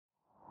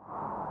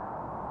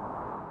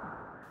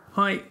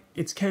Hi,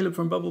 it's Caleb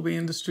from Bubblebee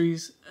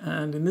Industries,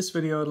 and in this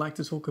video I'd like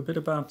to talk a bit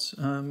about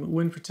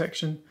wind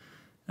protection,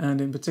 and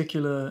in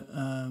particular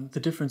the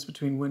difference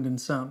between wind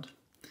and sound,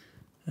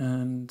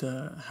 and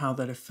how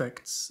that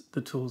affects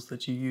the tools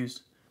that you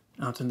use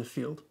out in the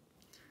field.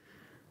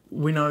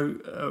 We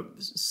know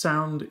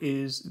sound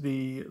is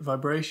the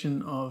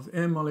vibration of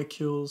air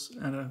molecules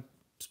at a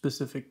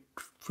specific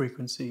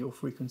frequency or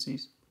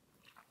frequencies.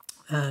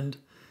 And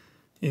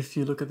if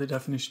you look at the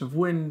definition of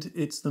wind,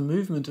 it's the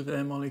movement of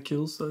air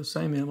molecules, those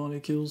same air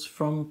molecules,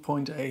 from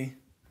point A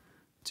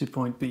to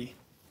point B.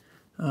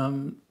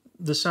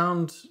 The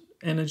sound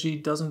energy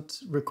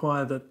doesn't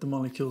require that the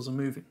molecules are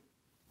moving.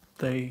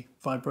 They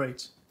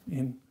vibrate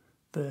in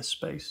their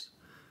space.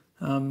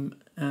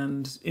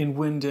 And in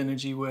wind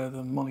energy, where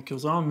the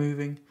molecules are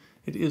moving,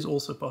 it is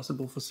also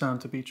possible for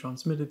sound to be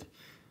transmitted.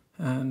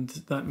 And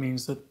that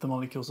means that the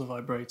molecules are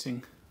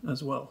vibrating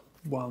as well,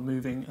 while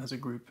moving as a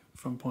group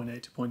from point A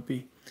to point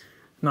B.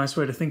 A nice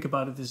way to think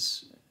about it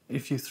is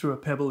if you threw a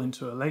pebble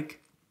into a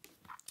lake,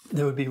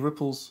 there would be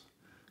ripples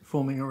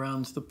forming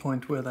around the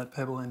point where that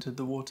pebble entered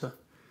the water,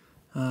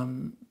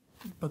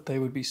 but they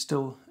would be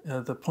still,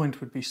 the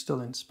point would be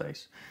still in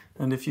space.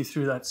 And if you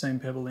threw that same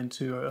pebble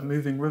into a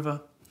moving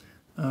river,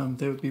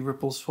 there would be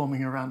ripples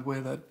forming around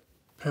where that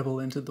pebble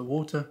entered the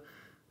water,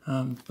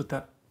 but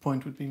that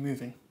point would be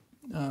moving.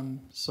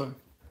 So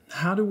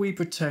how do we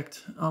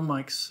protect our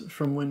mics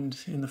from wind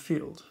in the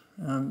field?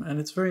 And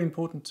it's very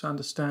important to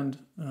understand,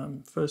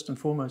 first and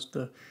foremost,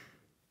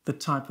 the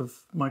type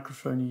of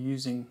microphone you're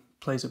using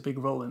plays a big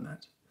role in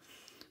that.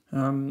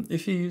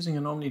 If you're using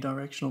an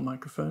omnidirectional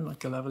microphone,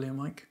 like a lavalier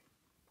mic,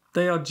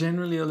 they are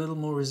generally a little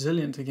more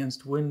resilient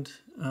against wind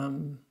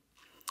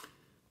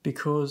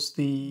because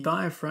the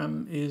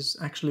diaphragm is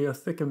actually a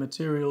thicker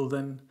material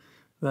than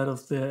that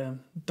of their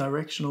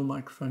directional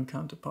microphone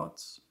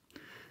counterparts.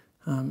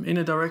 In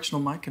a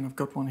directional mic, and I've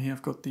got one here,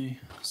 I've got the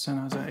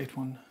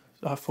Sennheiser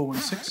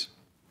 416.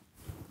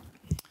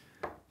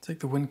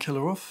 Take the wind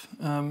killer off.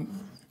 In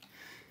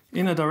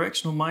a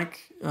directional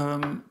mic,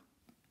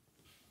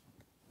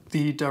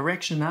 the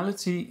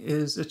directionality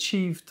is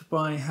achieved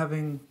by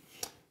having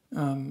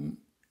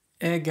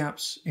air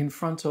gaps in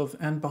front of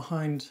and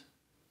behind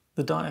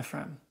the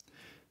diaphragm.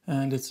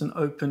 And it's an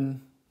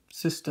open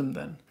system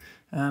then.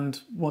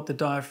 And what the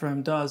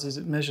diaphragm does is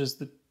it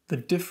measures the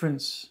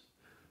difference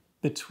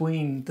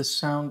between the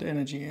sound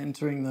energy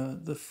entering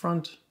the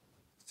front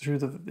through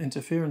the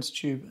interference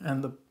tube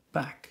and the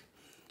back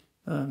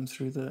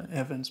through the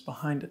air vents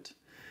behind it.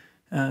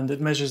 And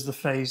it measures the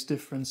phase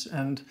difference,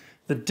 and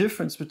the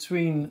difference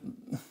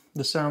between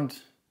the sound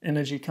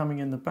energy coming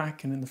in the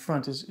back and in the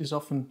front is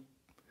often,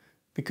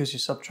 because you're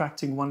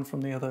subtracting one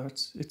from the other,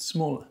 it's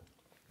smaller.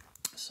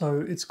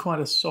 So it's quite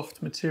a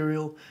soft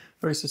material,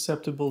 very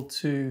susceptible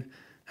to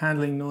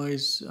handling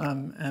noise,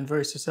 and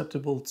very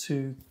susceptible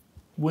to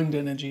wind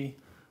energy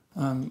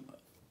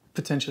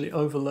potentially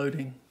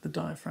overloading the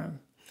diaphragm.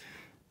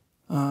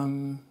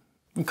 And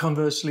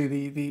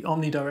conversely, the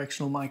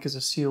omnidirectional mic is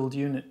a sealed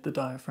unit, the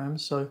diaphragm,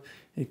 so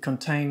it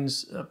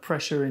contains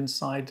pressure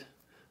inside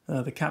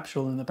the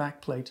capsule and the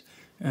backplate,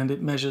 and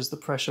it measures the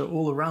pressure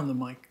all around the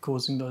mic,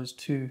 causing those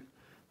two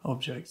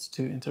objects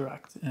to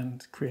interact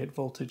and create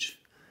voltage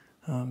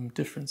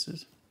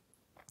differences.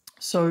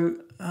 So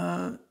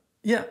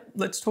yeah,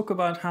 let's talk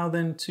about how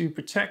then to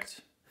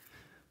protect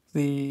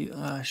the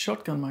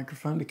shotgun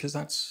microphone, because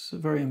that's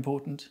very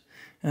important.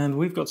 And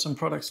we've got some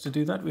products to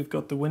do that. We've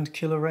got the Wind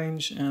Killer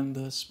range and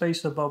the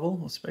Spacer Bubble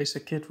or Spacer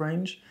Kit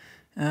range.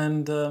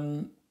 And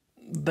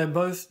they're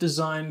both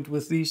designed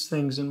with these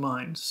things in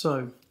mind.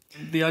 So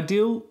the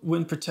ideal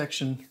wind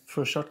protection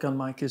for a shotgun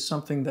mic is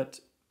something that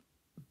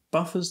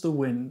buffers the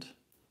wind,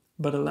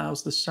 but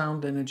allows the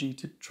sound energy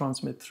to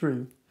transmit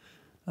through.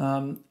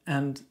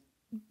 And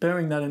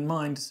bearing in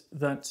mind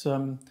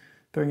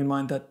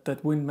that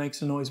wind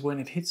makes a noise when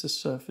it hits a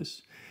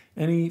surface.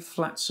 Any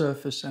flat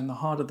surface, and the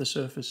harder the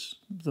surface,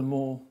 the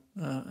more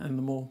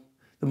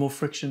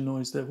friction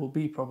noise there will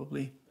be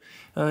probably.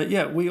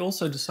 Yeah, we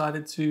also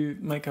decided to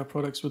make our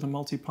products with a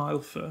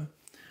multi-pile fur,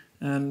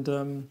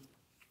 and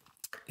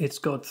it's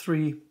got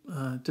three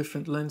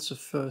different lengths of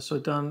fur. So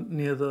down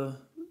near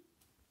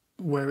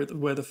where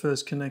the fur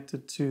is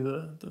connected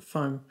to the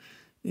foam,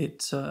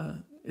 it's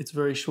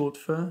very short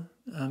fur,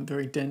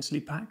 very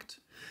densely packed.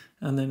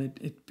 And then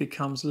it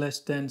becomes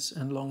less dense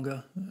and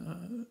longer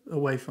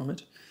away from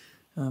it.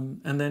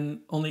 And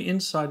then on the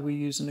inside we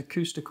use an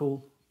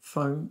acoustical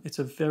foam. It's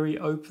a very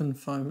open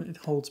foam. It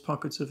holds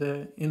pockets of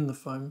air in the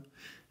foam.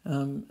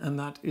 And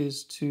that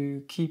is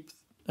to keep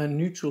a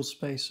neutral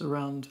space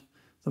around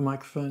the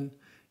microphone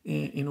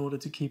in order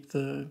to keep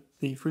the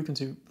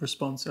frequency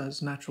response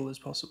as natural as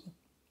possible.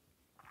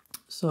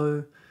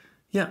 So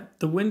yeah,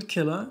 the Wind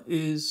Killer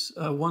is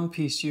a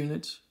one-piece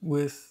unit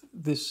with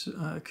this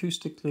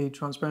acoustically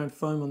transparent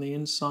foam on the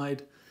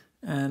inside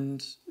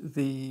and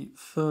the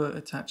fur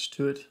attached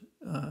to it,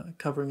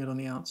 covering it on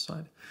the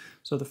outside.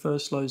 So the fur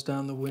slows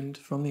down the wind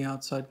from the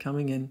outside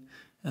coming in,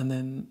 and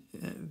then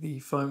the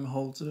foam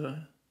holds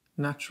a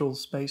natural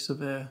space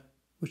of air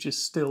which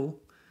is still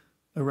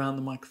around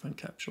the microphone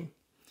capsule.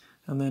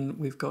 And then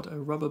we've got a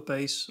rubber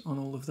base on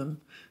all of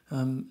them,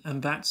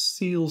 and that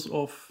seals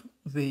off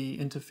the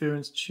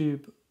interference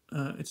tube.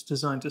 It's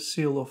designed to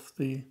seal off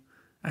the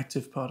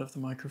active part of the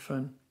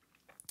microphone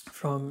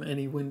from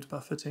any wind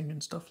buffeting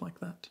and stuff like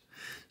that.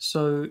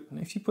 So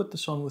if you put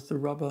this on with the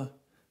rubber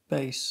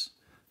base,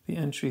 the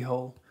entry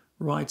hole,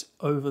 right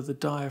over the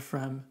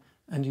diaphragm,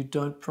 and you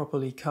don't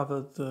properly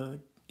cover the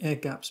air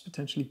gaps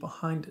potentially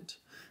behind it,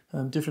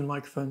 different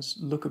microphones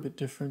look a bit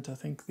different. I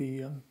think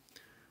the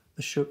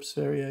Schupp's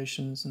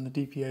variations and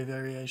the DPA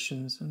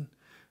variations and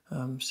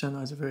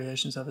Sennheiser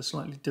variations have a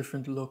slightly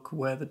different look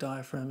where the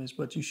diaphragm is,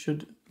 but you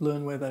should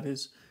learn where that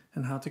is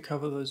and how to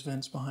cover those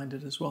vents behind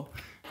it as well.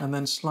 And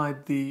then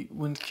slide the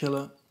wind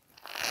killer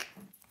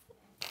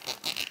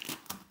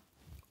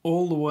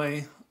all the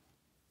way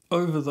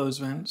over those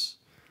vents,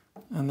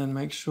 and then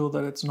make sure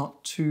that it's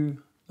not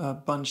too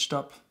bunched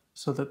up,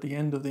 so that the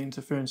end of the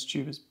interference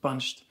tube is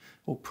bunched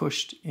or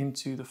pushed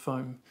into the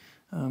foam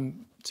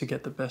to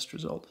get the best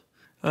result.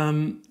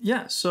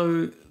 Yeah,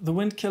 so the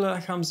wind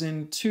killer comes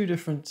in 2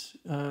 different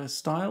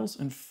styles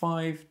and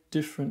 5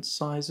 different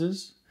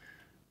sizes,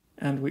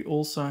 and we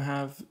also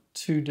have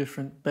 2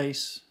 different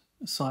base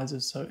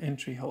sizes, so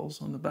entry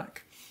holes on the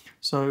back.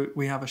 So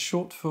we have a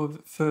short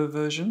fur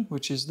version,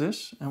 which is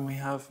this, and we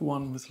have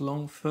one with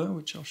long fur,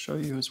 which I'll show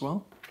you as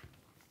well.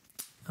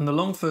 And the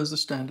long fur is the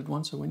standard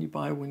one, so when you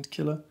buy a wind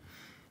killer,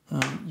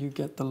 you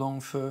get the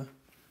long fur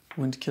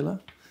wind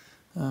killer,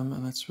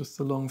 and that's with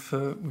the long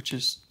fur, which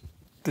is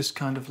this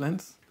kind of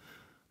length,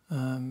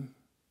 and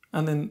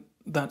then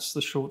that's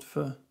the short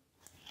fur,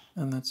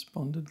 and that's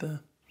bonded there.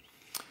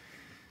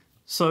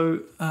 So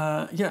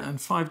yeah, and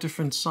 5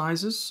 different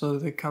sizes, so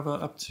they cover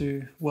up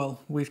to,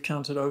 well, we've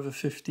counted over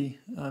 50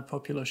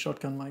 popular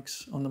shotgun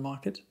mics on the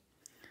market.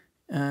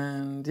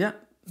 And yeah,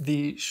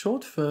 the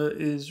short fur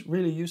is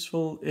really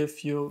useful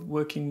if you're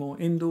working more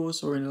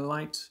indoors or in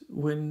light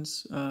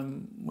winds,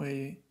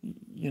 where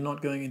you're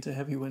not going into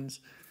heavy winds.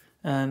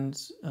 And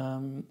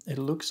it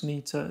looks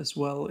neater as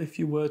well. If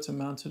you were to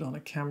mount it on a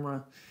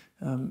camera,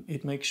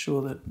 it makes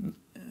sure that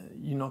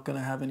you're not going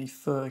to have any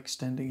fur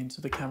extending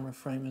into the camera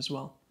frame as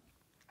well.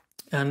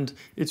 And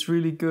it's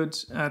really good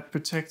at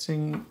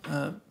protecting,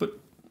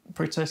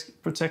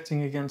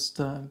 protecting against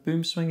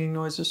boom swinging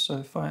noises. So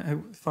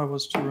if I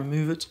was to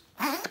remove it,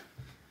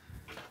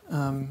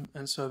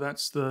 and so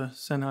that's the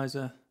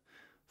Sennheiser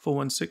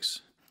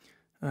 416,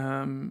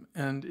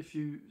 and if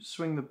you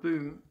swing the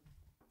boom,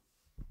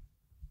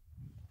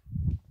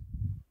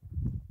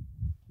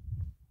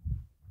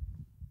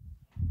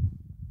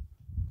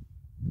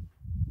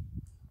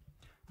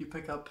 you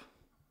pick up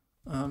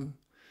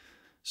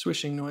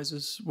swishing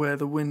noises where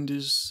the wind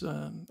is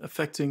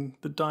affecting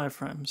the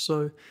diaphragm.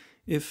 So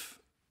if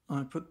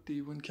I put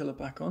the wind killer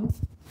back on,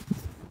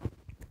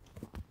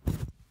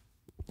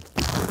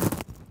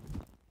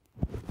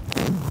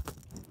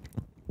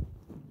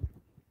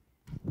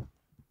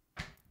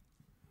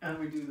 and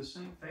we do the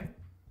same thing,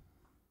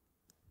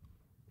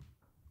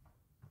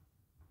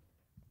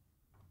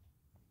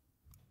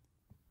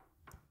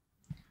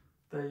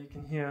 there you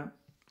can hear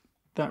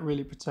that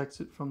really protects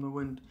it from the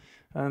wind.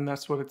 And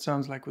that's what it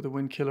sounds like with a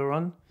wind killer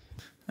on.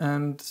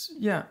 And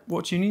yeah,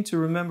 what you need to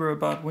remember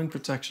about wind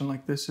protection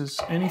like this is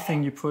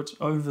anything you put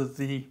over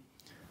the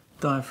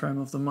diaphragm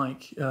of the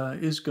mic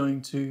is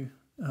going to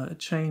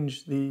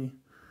change the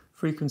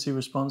frequency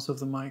response of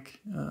the mic.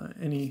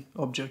 Any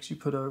objects you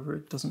put over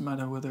it, doesn't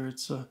matter whether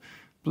it's a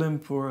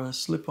blimp or a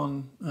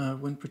slip-on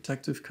wind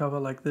protective cover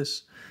like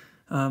this.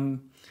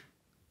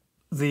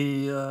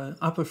 The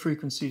upper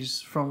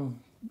frequencies from,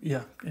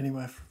 yeah,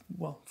 anywhere,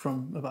 well,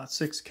 from about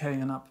 6K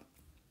and up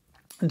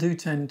do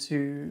tend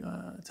to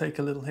take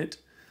a little hit,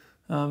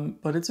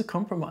 but it's a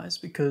compromise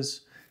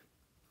because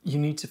you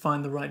need to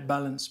find the right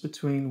balance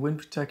between wind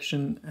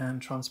protection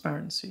and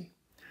transparency.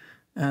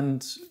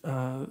 And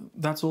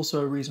that's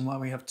also a reason why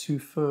we have 2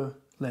 fur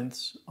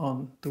lengths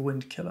on the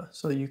wind killer,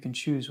 so you can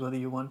choose whether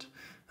you want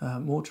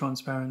more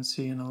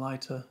transparency and a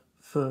lighter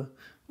fur,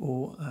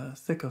 or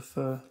thicker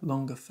fur,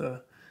 longer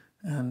fur,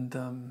 and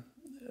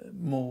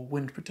more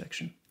wind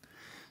protection.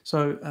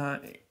 So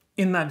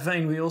in that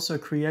vein, we also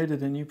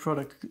created a new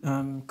product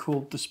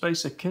called the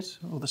Spacer Kit,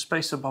 or the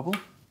Spacer Bubble.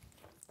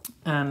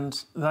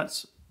 And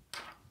that's,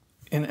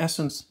 in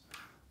essence,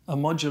 a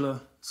modular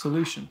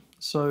solution.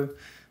 So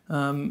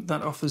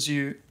that offers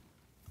you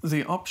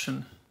the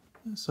option.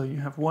 So you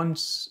have one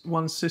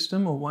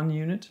system or one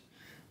unit,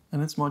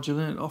 and it's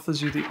modular. And it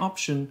offers you the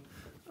option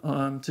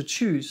to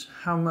choose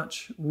how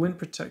much wind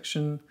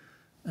protection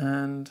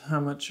and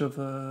how much of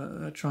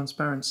a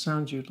transparent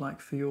sound you'd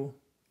like for your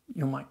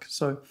mic.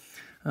 So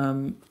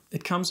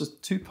it comes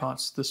with 2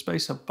 parts. The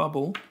Spacer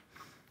Bubble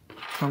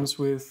comes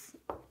with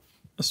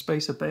a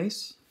spacer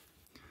base,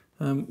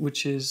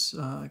 which is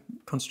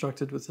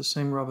constructed with the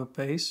same rubber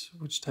base,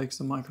 which takes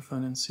the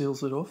microphone and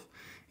seals it off,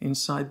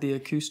 inside the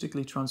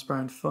acoustically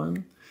transparent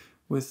foam,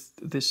 with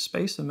this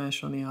spacer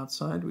mesh on the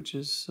outside, which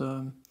is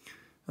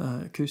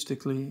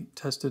acoustically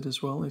tested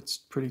as well. It's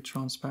pretty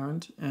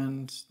transparent,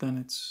 and then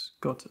it's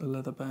got a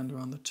leather band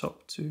around the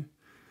top to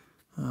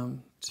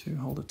to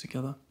hold it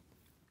together.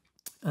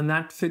 And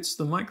that fits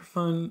the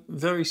microphone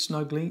very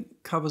snugly,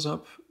 covers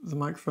up the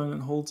microphone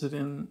and holds it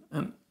in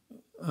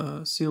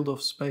a sealed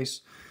off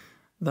space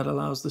that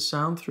allows the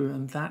sound through,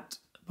 and that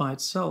by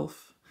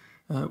itself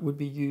would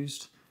be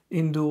used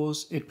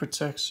indoors. It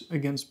protects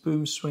against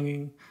boom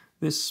swinging.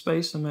 This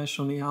spacer mesh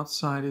on the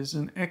outside is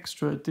an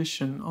extra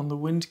addition. On the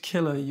Wind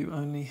Killer, you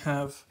only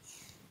have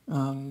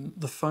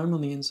the foam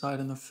on the inside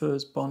and the fur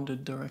is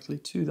bonded directly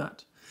to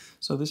that.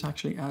 So this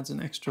actually adds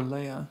an extra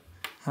layer,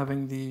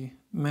 having the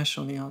mesh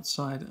on the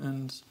outside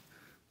and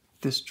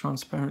this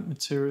transparent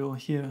material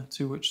here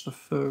to which the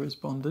fur is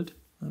bonded.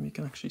 You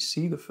can actually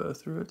see the fur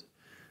through it.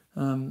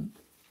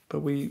 But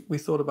we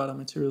thought about our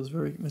materials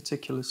very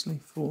meticulously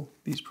for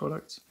these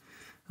products.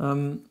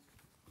 And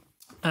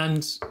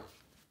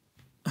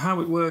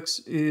how it works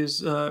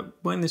is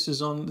when this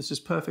is on, this is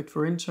perfect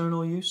for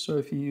internal use. So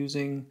if you're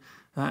using,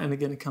 and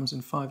again, it comes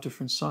in 5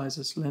 different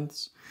sizes,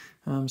 lengths.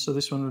 So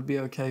this one would be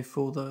okay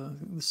for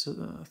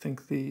I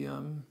think the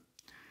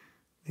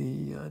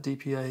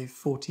DPA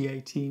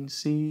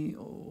 4018C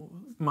or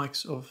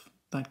mics of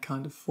that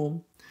kind of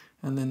form.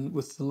 And then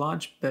with the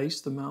large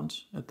base, the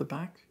mount at the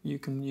back, you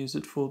can use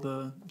it for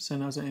the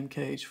Sennheiser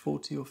MKH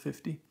 40 or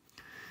 50.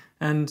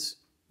 And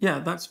yeah,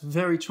 that's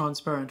very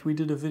transparent. We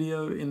did a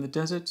video in the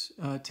desert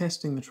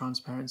testing the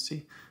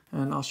transparency,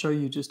 and I'll show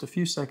you just a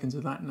few seconds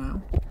of that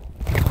now.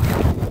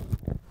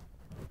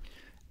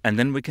 And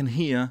then we can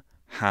hear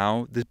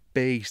how the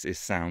bass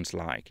sounds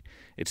like.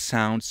 It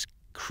sounds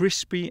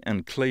crispy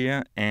and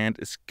clear, and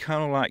it's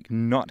kind of like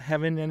not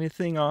having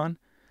anything on.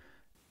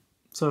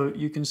 So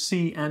you can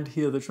see and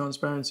hear the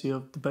transparency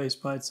of the bass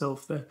by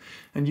itself there.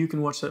 And you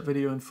can watch that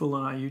video in full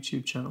on our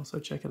YouTube channel, so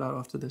check it out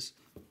after this.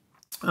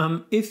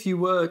 If you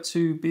were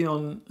to be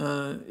on,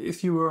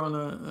 if you were on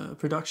a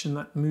production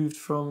that moved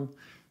from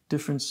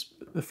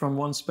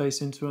one space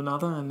into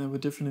another, and there were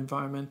different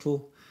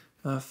environmental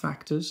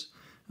factors,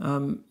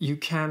 you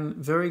can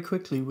very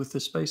quickly with the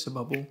spacer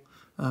bubble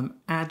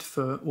add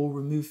fur or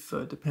remove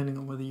fur, depending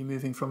on whether you're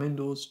moving from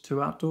indoors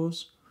to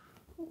outdoors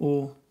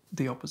or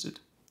the opposite.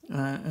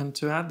 And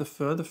to add the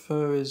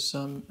fur is,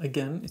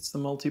 again, it's the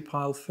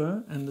multi-pile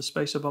fur, and the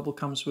spacer bubble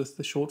comes with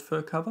the short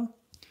fur cover,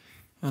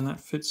 and that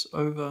fits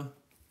over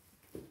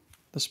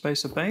the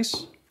spacer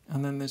base.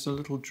 And then there's a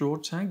little drawer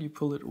tag, you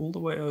pull it all the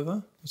way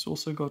over. It's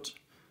also got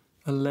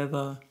a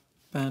leather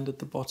band at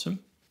the bottom,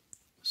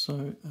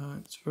 so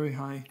it's very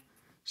high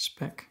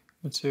spec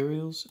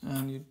materials,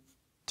 and you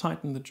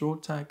tighten the drawer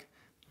tag.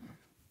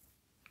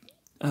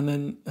 And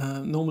then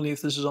normally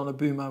if this is on a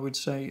boom, I would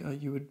say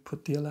you would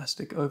put the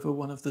elastic over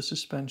one of the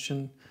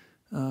suspension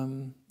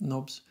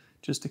knobs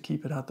just to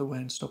keep it out the way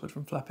and stop it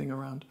from flapping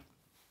around.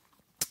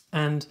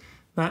 And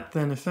that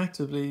then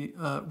effectively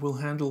will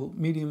handle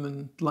medium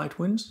and light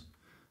winds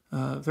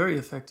very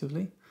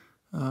effectively,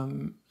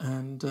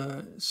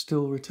 and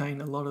still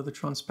retain a lot of the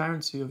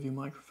transparency of your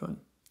microphone.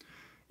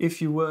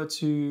 If you were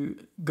to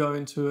go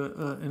into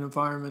an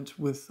environment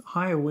with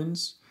higher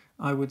winds,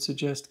 I would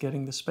suggest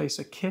getting the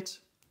spacer kit.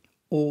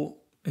 Or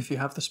if you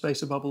have the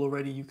spacer bubble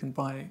already, you can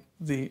buy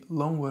the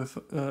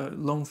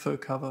long fur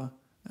cover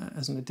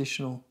as an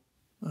additional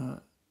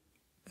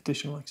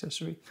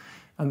accessory.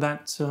 And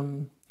that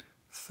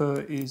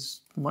fur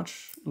is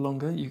much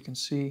longer. You can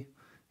see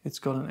it's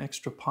got an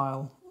extra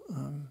pile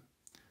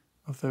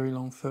of very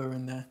long fur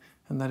in there,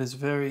 and that is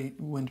very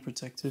wind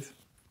protective.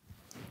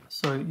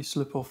 So you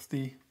slip off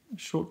the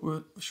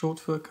short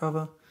fur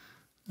cover,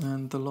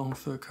 and the long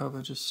fur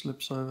cover just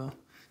slips over.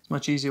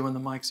 Much easier when the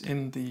mic's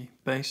in the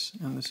bass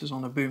and this is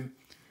on a boom.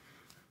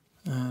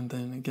 And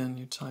then again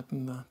you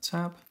tighten the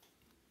tab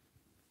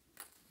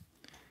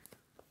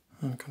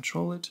and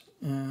control it,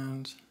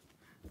 and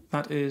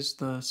that is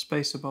the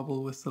spacer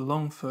bubble with the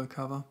long fur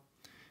cover,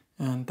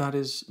 and that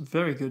is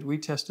very good. We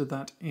tested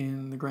that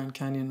in the Grand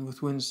Canyon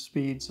with wind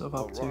speeds of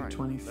up to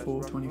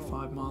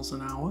 24-25 miles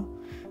an hour,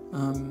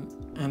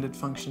 and it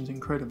functions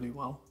incredibly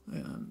well.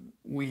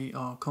 We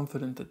are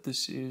confident that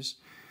this is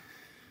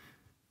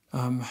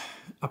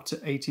up to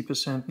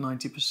 80%,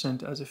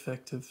 90% as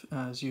effective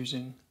as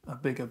using a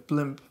bigger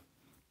blimp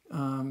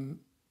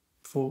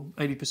for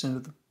 80%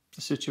 of the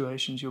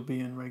situations you'll be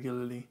in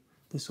regularly.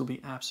 This will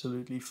be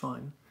absolutely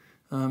fine.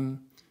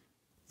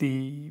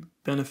 The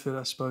benefit,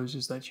 I suppose,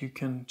 is that you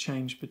can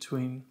change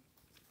between,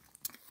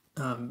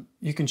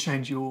 you can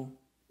change your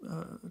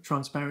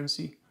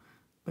transparency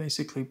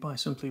basically by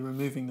simply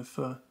removing the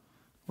fur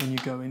when you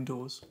go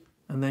indoors.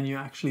 And then you're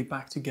actually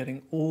back to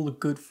getting all the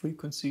good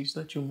frequencies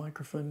that your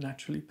microphone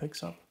naturally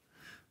picks up.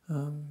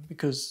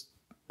 Because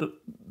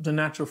the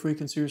natural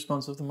frequency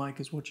response of the mic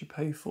is what you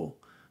pay for.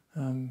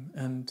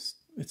 And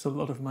it's a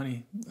lot of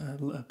money,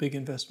 a big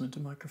investment, a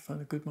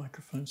good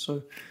microphone.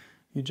 So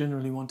you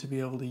generally want to be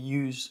able to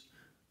use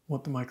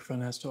what the microphone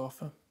has to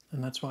offer.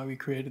 And that's why we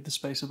created the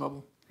spacer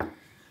bubble.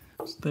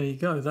 So there you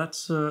go.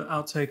 That's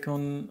our take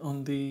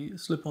on the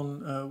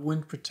slip-on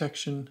wind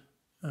protection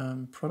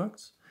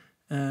products.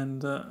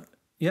 And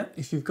yeah,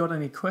 if you've got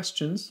any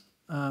questions,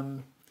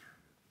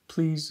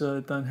 please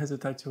don't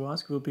hesitate to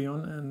ask. We'll be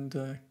on,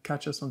 and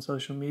catch us on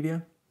social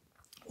media.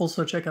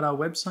 Also check out our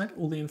website,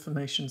 all the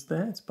information's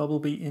there. It's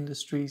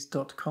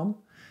bubblebeeindustries.com.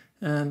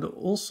 And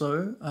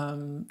also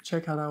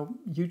check out our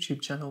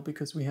YouTube channel,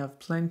 because we have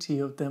plenty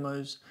of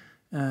demos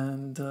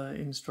and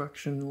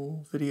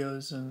instructional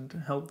videos and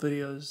help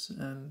videos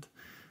and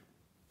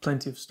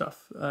plenty of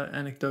stuff,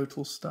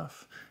 anecdotal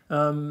stuff.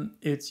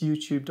 It's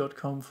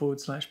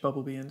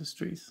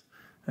youtube.com/bubblebeeindustries.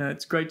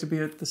 It's great to be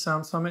at the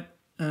Sound Summit,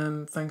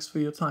 and thanks for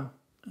your time.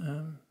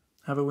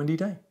 Have a windy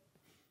day.